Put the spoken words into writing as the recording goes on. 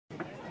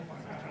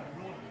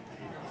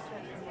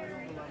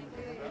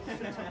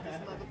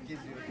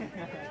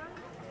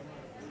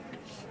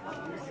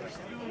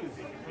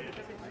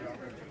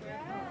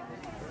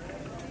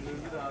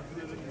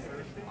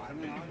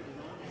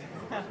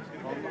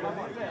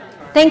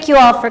Thank you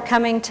all for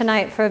coming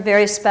tonight for a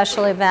very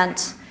special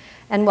event,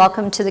 and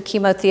welcome to the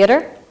Chemo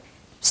Theater.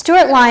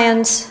 Stewart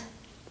Lyons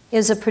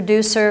is a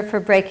producer for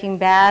Breaking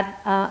Bad,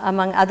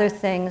 among other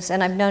things,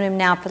 and I've known him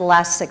now for the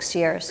last 6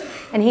 years.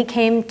 And he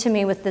came to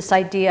me with this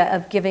idea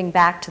of giving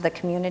back to the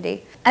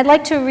community. I'd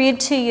like to read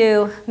to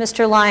you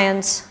Mr.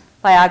 Lyons'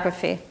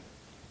 biography.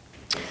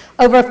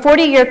 Over a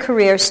 40-year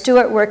career,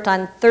 Stewart worked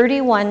on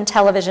 31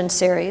 television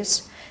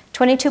series,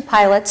 22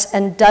 pilots,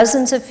 and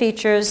dozens of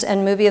features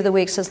and movie of the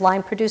weeks as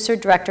line producer,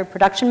 director,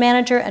 production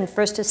manager, and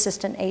first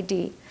assistant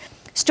AD.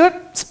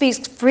 Stewart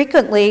speaks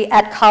frequently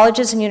at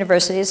colleges and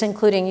universities,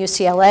 including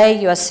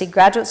UCLA, USC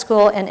Graduate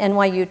School, and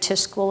NYU Tisch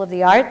School of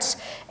the Arts,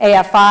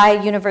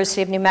 AFI,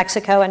 University of New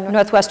Mexico, and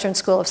Northwestern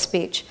School of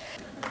Speech.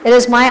 It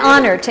is my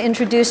honor to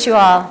introduce you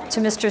all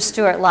to Mr.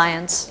 Stewart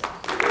Lyons.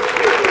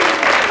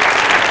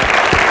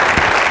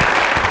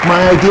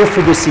 My idea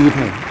for this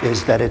evening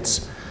is that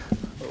it's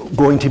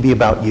going to be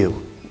about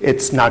you.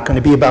 It's not going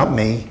to be about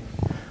me.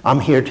 I'm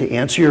here to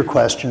answer your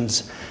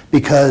questions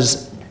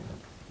because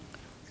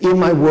in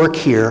my work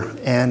here,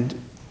 and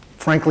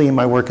frankly in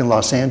my work in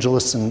Los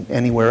Angeles and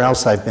anywhere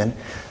else I've been,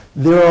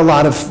 there are a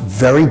lot of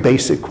very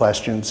basic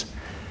questions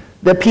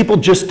that people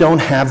just don't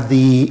have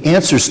the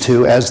answers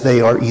to as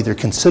they are either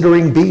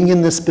considering being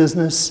in this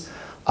business,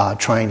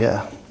 trying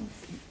to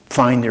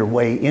find their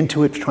way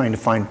into it, trying to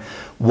find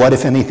what,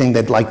 if anything,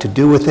 they'd like to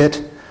do with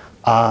it.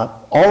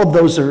 All of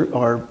those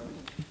are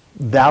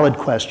valid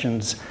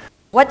questions.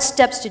 What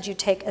steps did you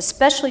take,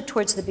 especially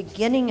towards the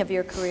beginning of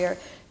your career,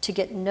 to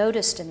get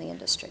noticed in the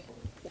industry?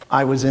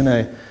 I was in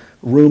a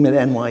room at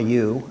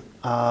NYU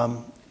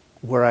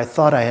where I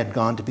thought I had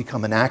gone to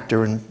become an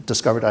actor and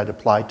discovered I'd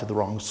applied to the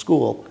wrong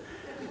school.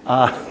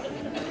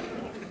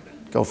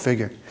 Go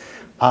figure.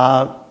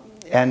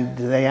 And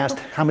they asked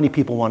how many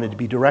people wanted to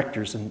be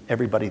directors, and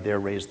everybody there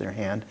raised their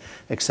hand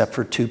except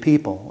for 2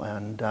 people.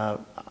 And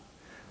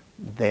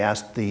they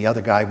asked the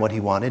other guy what he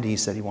wanted. He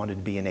said he wanted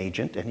to be an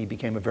agent, and he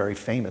became a very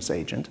famous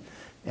agent.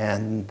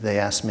 And they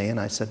asked me, and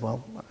I said,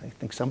 well, I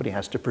think somebody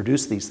has to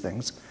produce these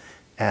things.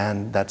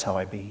 And that's how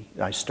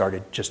I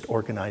started just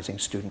organizing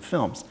student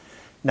films.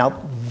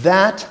 Now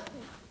that,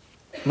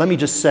 let me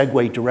just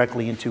segue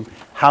directly into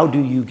how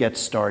do you get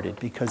started?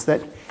 Because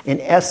that,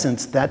 in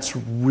essence, that's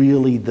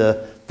really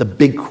the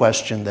big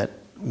question that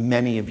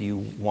many of you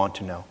want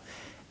to know.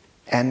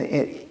 And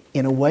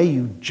in a way,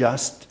 you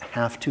just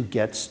have to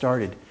get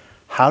started.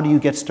 How do you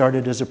get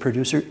started as a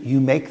producer?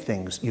 You make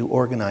things, you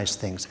organize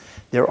things.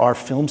 There are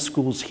film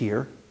schools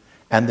here,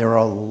 and there are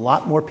a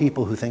lot more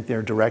people who think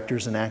they're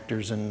directors and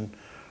actors and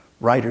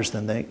writers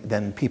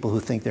than people who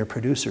think they're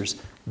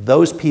producers.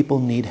 Those people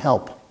need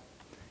help.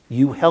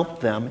 You help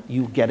them,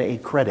 you get a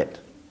credit.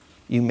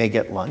 You may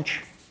get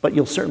lunch, but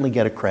you'll certainly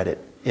get a credit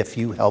if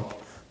you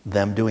help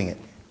them doing it.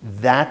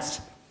 That's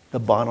the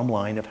bottom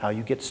line of how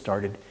you get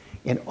started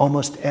in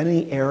almost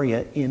any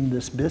area in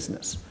this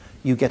business.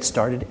 You get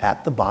started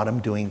at the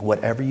bottom doing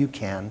whatever you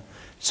can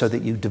so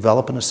that you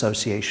develop an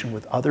association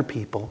with other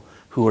people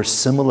who are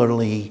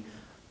similarly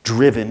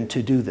driven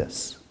to do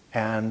this.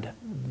 And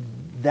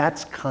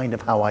that's kind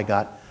of how I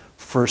got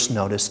first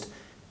noticed.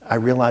 I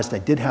realized I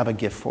did have a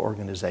gift for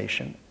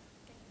organization.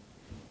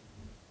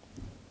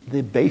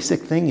 The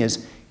basic thing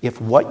is,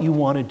 if what you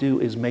want to do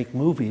is make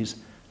movies,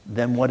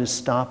 then what is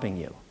stopping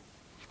you?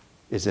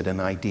 Is it an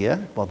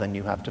idea? Well, then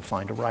you have to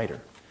find a writer.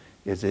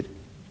 Is it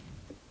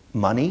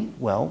money?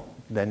 Well,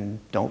 then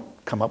don't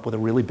come up with a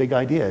really big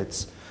idea.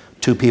 It's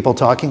 2 people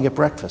talking at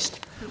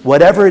breakfast.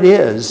 Whatever it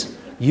is,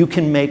 you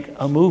can make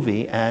a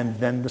movie, and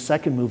then the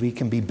second movie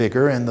can be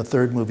bigger, and the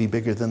third movie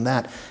bigger than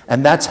that.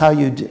 And that's how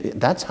you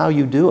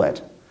do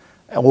it.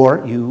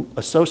 Or you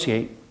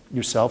associate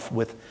yourself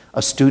with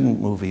a student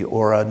movie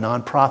or a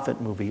nonprofit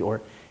movie or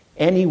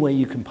any way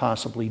you can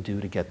possibly do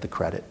to get the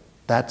credit.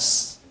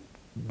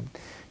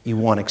 You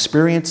want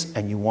experience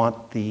and you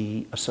want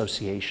the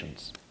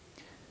associations.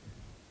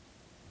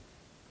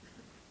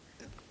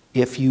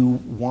 If you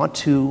want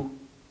to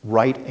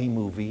write a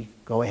movie,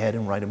 go ahead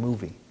and write a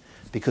movie.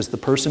 Because the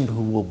person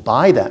who will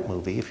buy that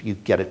movie, if you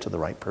get it to the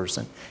right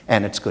person,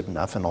 and it's good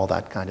enough and all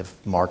that kind of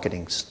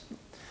marketing,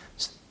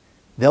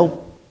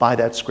 they'll buy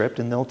that script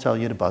and they'll tell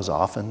you to buzz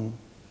off,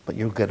 but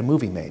you'll get a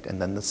movie made.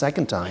 And then the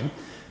second time,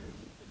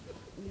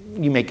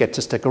 you may get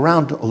to stick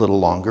around a little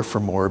longer for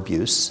more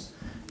abuse.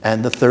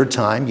 And the third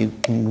time, you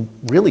can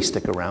really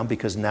stick around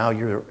because now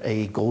you're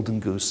a golden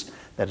goose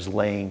that is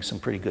laying some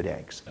pretty good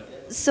eggs.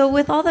 So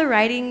with all the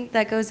writing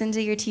that goes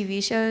into your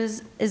TV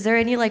shows, is there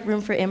any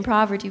room for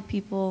improv, or do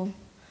people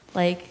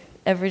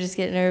ever just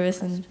get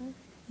nervous and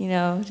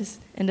just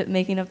end up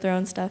making up their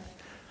own stuff?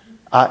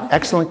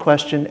 Excellent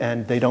question,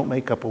 and they don't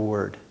make up a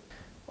word.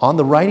 On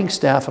the writing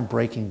staff of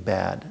Breaking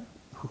Bad,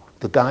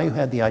 the guy who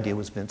had the idea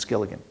was Vince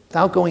Gilligan.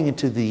 Without going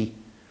into the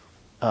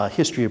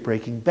history of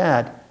Breaking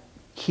Bad,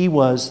 he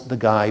was the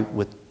guy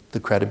with the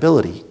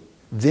credibility.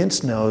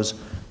 Vince knows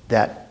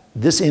that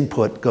this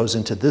input goes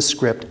into this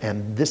script,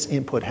 and this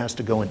input has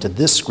to go into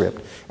this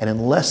script, and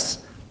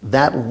unless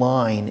that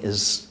line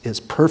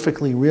is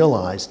perfectly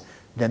realized,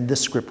 then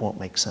this script won't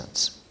make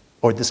sense,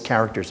 or this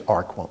character's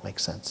arc won't make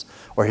sense,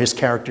 or this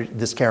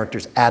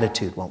character's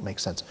attitude won't make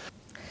sense.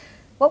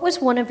 What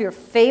was one of your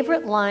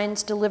favorite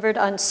lines delivered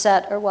on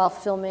set or while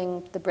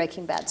filming the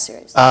Breaking Bad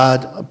series?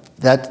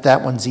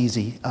 That one's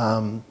easy,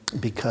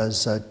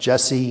 because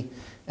Jesse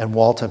and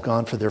Walt have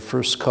gone for their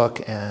first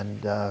cook,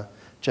 and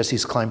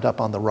Jesse's climbed up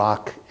on the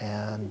rock,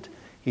 and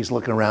he's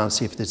looking around to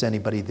see if there's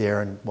anybody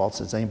there, and Walt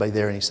says, "Anybody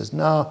there?" And he says,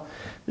 "No,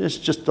 there's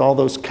just all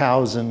those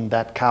cows in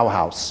that cow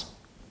house."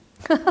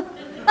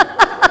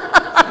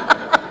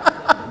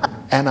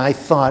 And I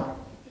thought,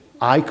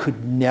 I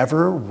could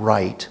never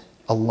write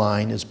a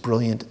line as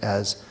brilliant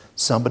as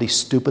somebody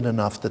stupid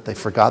enough that they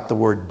forgot the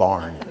word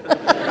barn.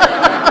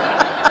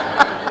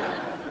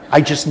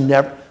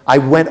 I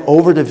went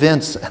over to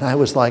Vince and I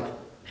was like,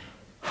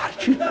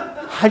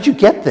 how'd you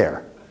get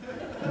there?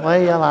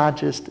 Well,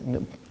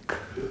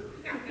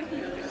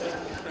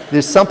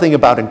 there's something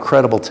about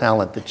incredible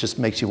talent that just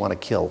makes you want to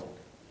kill,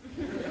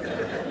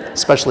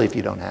 especially if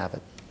you don't have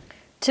it.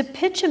 To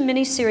pitch a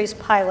miniseries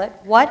pilot,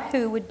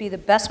 who would be the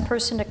best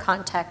person to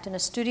contact in a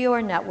studio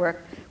or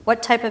network?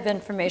 What type of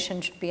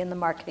information should be in the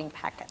marketing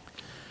packet?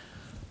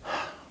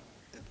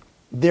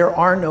 There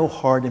are no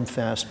hard and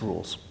fast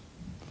rules.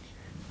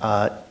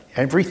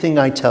 Everything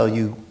I tell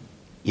you,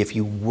 if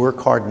you work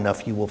hard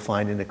enough, you will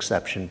find an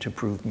exception to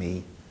prove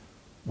me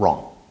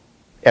wrong.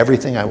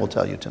 Everything I will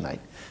tell you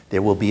tonight,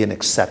 there will be an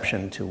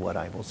exception to what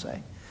I will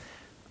say.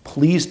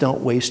 Please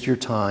don't waste your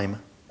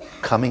time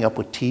coming up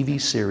with TV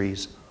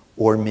series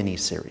or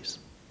miniseries.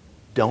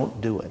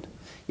 Don't do it.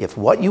 If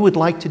what you would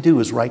like to do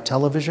is write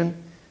television,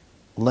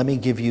 let me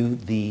give you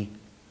the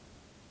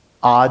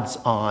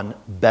odds-on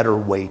better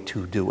way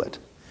to do it.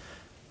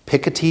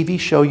 Pick a TV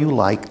show you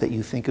like that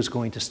you think is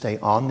going to stay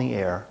on the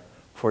air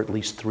for at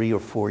least 3 or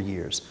 4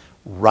 years.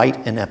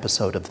 Write an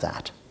episode of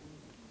that.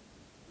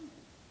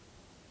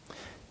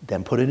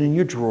 Then put it in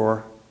your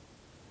drawer,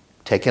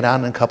 take it out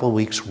in a couple of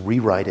weeks,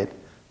 rewrite it,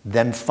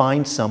 then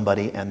find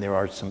somebody, and there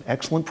are some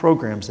excellent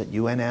programs at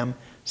UNM,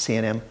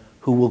 CNM,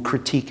 who will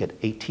critique it.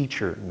 A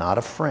teacher, not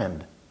a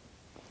friend.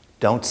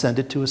 Don't send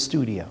it to a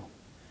studio.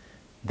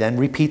 Then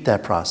repeat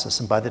that process,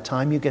 and by the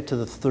time you get to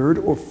the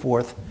 3rd or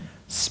 4th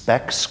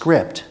spec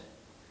script,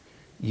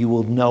 you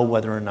will know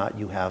whether or not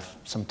you have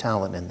some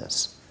talent in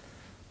this.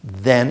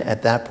 Then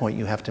at that point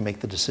you have to make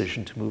the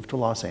decision to move to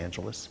Los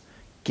Angeles,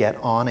 get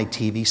on a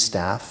TV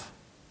staff,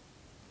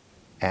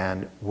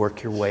 and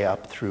work your way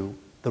up through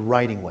the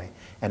writing way.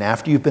 And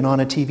after you've been on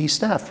a TV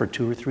staff for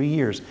 2 or 3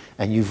 years,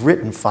 and you've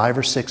written 5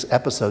 or 6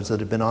 episodes that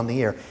have been on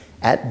the air,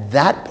 at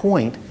that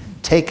point,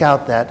 take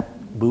out that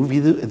movie,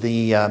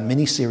 the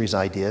miniseries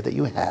idea that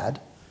you had,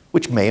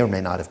 which may or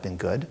may not have been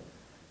good,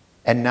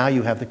 and now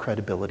you have the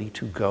credibility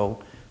to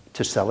go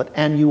to sell it,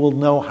 and you will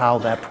know how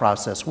that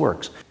process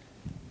works.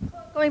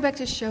 Going back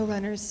to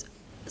showrunners,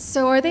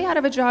 so are they out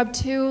of a job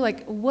too?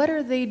 Like, what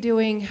are they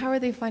doing? How are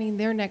they finding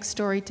their next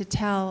story to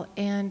tell?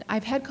 And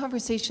I've had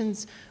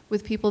conversations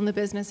with people in the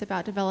business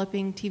about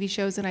developing TV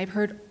shows, and I've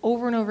heard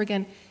over and over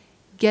again,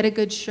 get a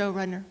good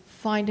showrunner,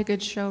 find a good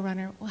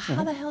showrunner. Well,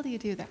 how the hell do you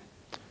do that?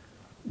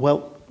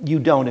 Well, you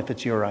don't if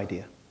it's your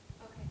idea.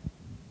 Okay.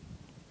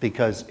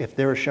 Because if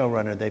they're a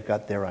showrunner, they've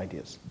got their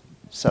ideas.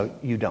 So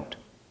you don't.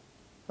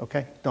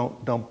 Okay?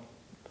 Don't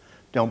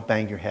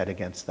bang your head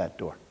against that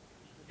door.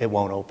 It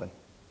won't open.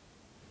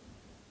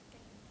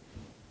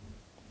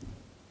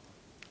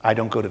 I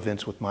don't go to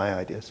Vince with my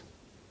ideas.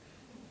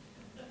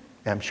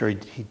 I'm sure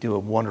he'd do a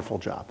wonderful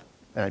job,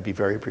 and I'd be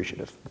very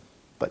appreciative.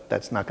 But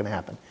that's not going to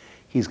happen.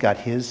 He's got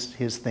his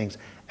things,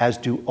 as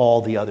do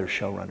all the other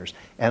showrunners.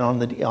 And on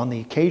the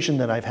occasion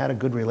that I've had a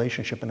good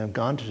relationship and have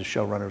gone to the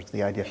showrunners with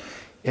the idea,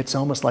 it's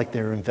almost like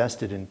they're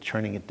invested in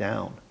turning it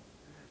down.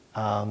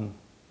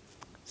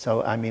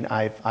 So I mean,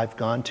 I've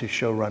gone to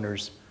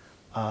showrunners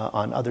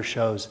on other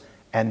shows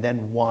and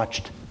then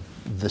watched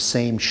the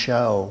same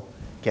show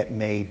get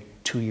made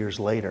 2 years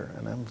later,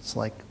 and I'm just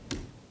like,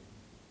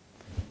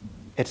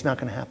 it's not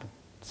going to happen.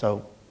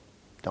 So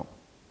don't.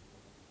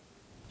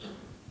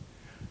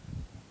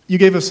 You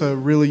gave us a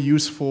really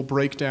useful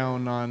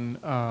breakdown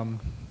on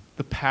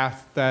the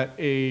path that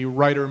a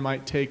writer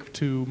might take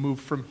to move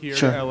from here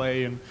Sure. to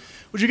LA. And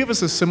would you give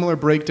us a similar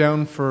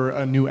breakdown for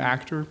a new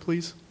actor,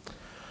 please?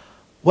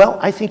 Well,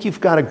 I think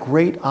you've got a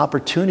great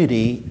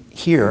opportunity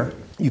here.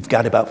 You've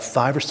got about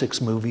 5 or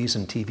 6 movies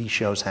and TV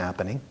shows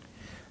happening.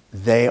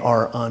 They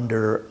are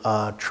under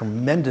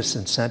tremendous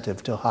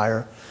incentive to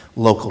hire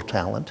local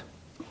talent.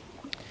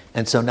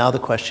 And so now the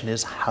question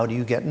is, how do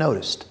you get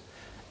noticed?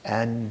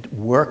 And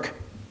work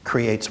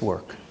creates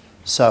work.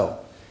 So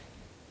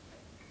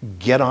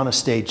get on a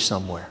stage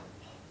somewhere.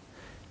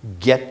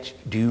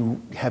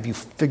 Have you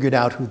figured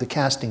out who the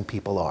casting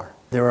people are?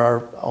 There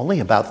are only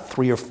about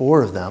 3 or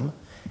 4 of them,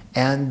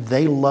 and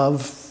they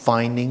love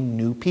finding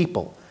new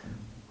people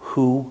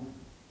who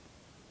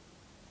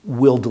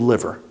will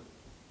deliver.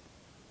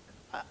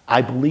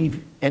 I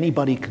believe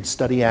anybody can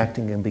study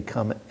acting and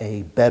become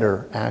a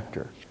better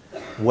actor.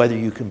 Whether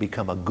you can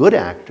become a good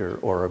actor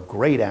or a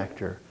great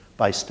actor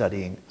by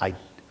studying,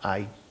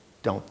 I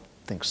don't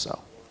think so.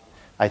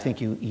 I think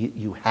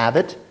you have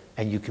it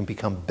and you can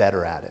become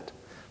better at it.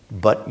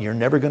 But you're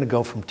never going to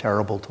go from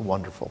terrible to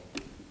wonderful.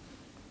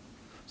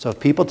 So if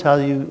people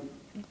tell you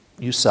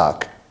you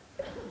suck,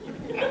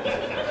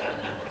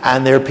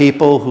 and there are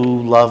people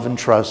who love and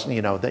trust,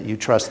 that you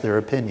trust their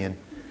opinion,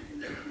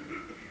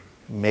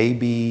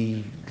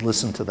 maybe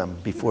listen to them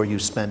before you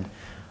spend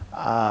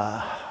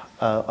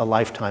a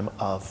lifetime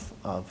of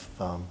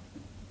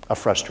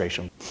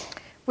frustration.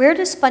 Where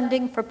does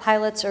funding for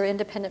pilots or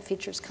independent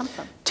features come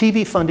from?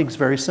 TV funding is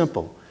very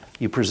simple.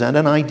 You present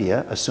an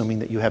idea, assuming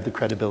that you have the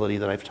credibility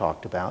that I've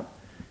talked about,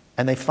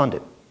 and they fund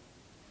it.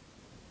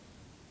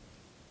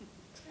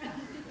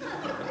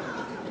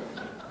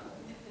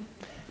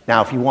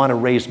 Now, if you want to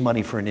raise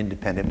money for an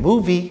independent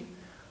movie,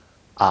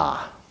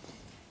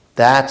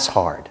 that's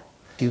hard.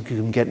 You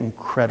can get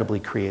incredibly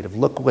creative.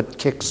 Look what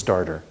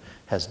Kickstarter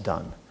has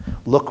done.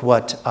 Look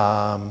what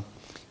that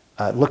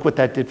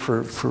did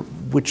for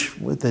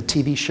the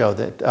TV show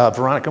that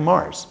Veronica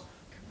Mars.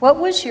 What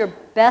was your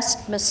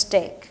best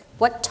mistake?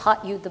 What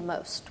taught you the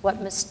most?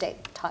 What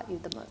mistake taught you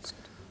the most?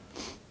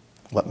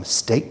 What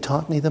mistake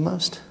taught me the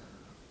most?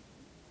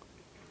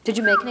 Did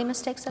you make any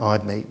mistakes?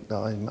 I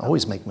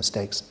always make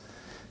mistakes.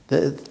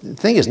 The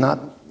thing is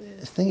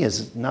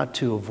not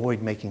to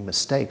avoid making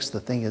mistakes. The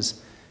thing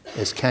is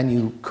can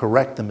you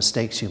correct the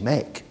mistakes you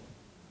make?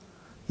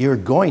 You're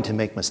going to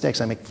make mistakes.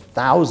 I make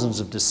thousands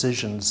of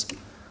decisions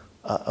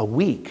a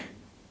week.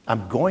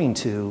 I'm going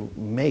to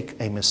make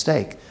a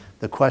mistake.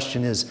 The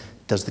question is,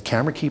 does the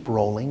camera keep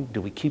rolling?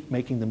 Do we keep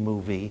making the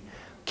movie?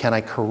 Can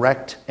I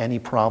correct any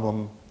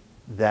problem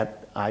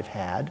that I've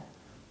had?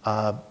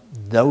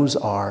 Those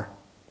are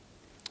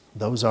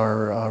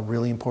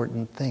really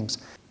important things.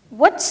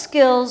 What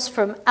skills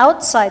from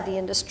outside the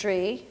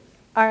industry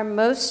are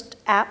most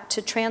apt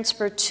to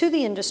transfer to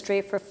the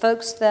industry for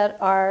folks that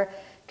are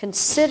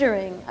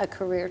considering a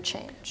career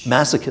change?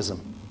 Masochism.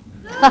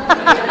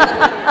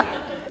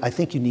 I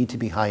think you need to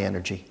be high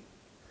energy.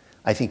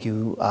 I think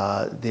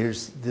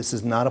this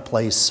is not a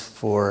place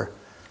for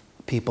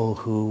people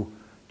who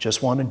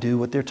just want to do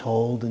what they're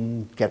told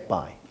and get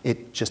by.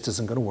 It just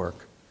isn't going to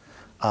work.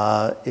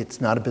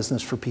 It's not a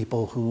business for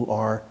people who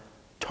are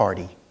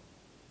tardy.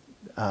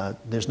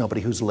 There's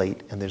nobody who's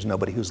late and there's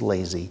nobody who's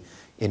lazy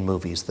in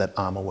movies that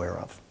I'm aware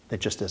of. There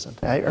just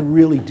isn't. I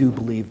really do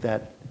believe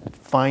that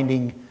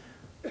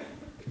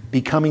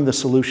becoming the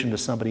solution to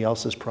somebody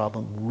else's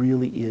problem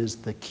really is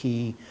the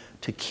key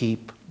to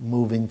keep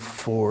moving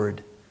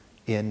forward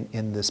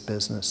in this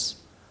business.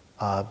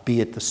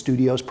 Be it the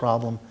studio's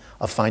problem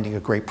of finding a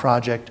great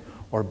project,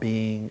 or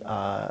being,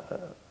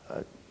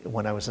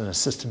 when I was an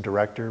assistant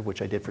director,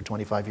 which I did for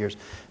 25 years,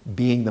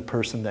 being the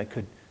person that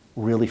could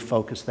really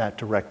focus that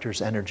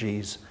director's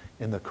energies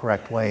in the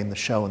correct way, in the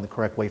show in the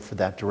correct way for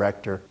that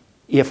director.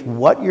 If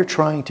what you're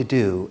trying to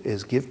do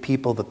is give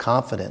people the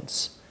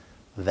confidence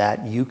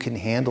that you can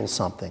handle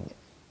something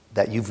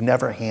that you've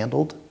never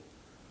handled,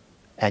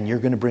 and you're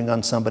going to bring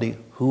on somebody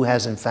who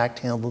has in fact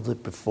handled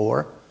it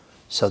before,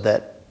 so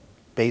that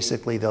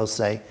basically they'll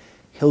say,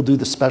 he'll do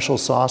the special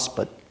sauce,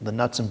 but the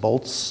nuts and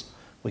bolts,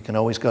 we can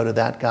always go to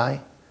that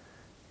guy.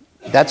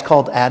 That's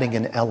called adding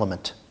an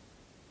element.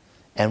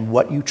 And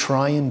what you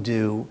try and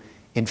do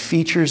in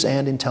features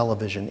and in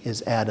television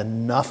is add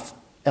enough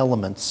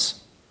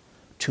elements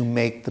to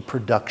make the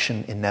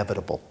production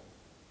inevitable.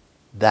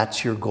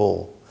 That's your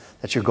goal.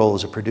 That's your goal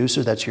as a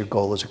producer. That's your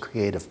goal as a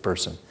creative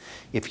person.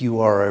 If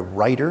you are a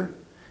writer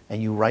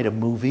and you write a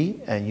movie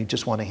and you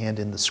just want to hand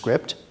in the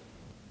script,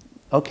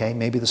 okay,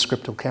 maybe the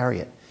script will carry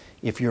it.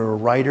 If you're a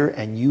writer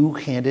and you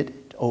hand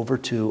it over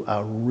to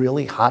a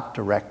really hot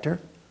director,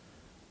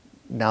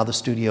 now the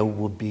studio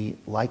will be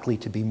likely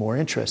to be more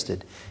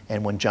interested.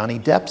 And when Johnny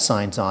Depp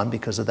signs on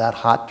because of that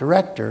hot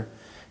director,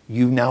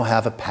 you now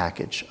have a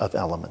package of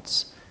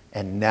elements.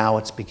 And now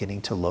it's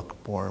beginning to look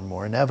more and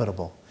more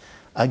inevitable.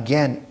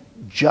 Again,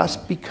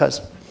 just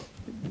because,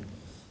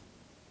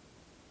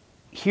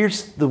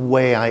 here's the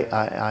way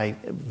I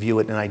view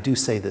it, and I do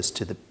say this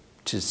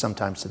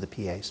sometimes to the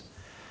PAs.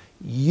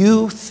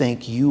 You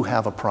think you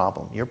have a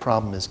problem. Your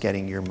problem is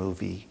getting your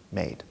movie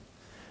made.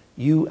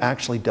 You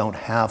actually don't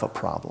have a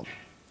problem.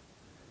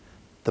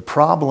 The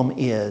problem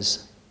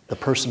is the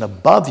person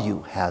above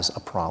you has a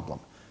problem.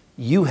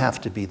 You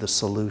have to be the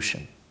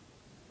solution.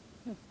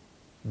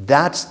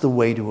 That's the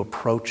way to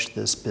approach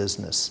this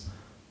business,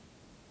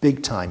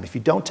 big time. If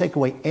you don't take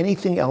away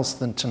anything else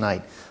than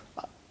tonight,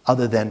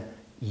 other than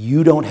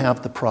you don't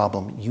have the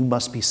problem, you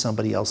must be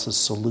somebody else's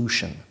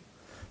solution,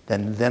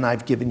 then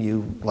I've given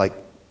you like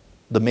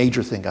the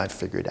major thing I've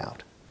figured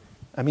out.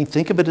 I mean,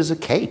 think of it as a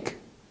cake.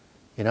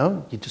 You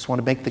know, you just want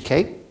to make the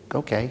cake?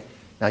 Okay.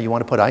 Now you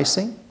want to put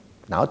icing?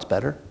 Now it's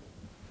better.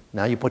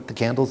 Now you put the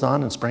candles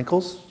on and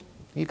sprinkles?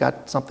 You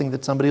got something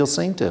that somebody will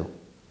sing to.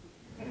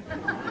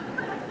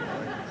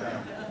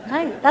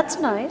 That's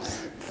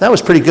nice. That was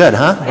pretty good,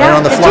 huh? Right Yeah,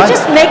 on the did fly? you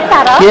just make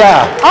that up?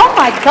 Yeah. Oh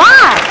my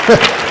God!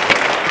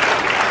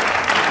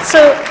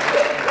 So,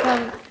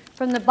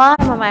 from the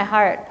bottom of my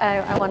heart,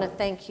 I want to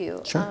thank you,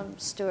 Sure.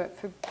 Stewart,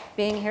 for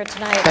being here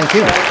tonight. Thank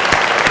you. For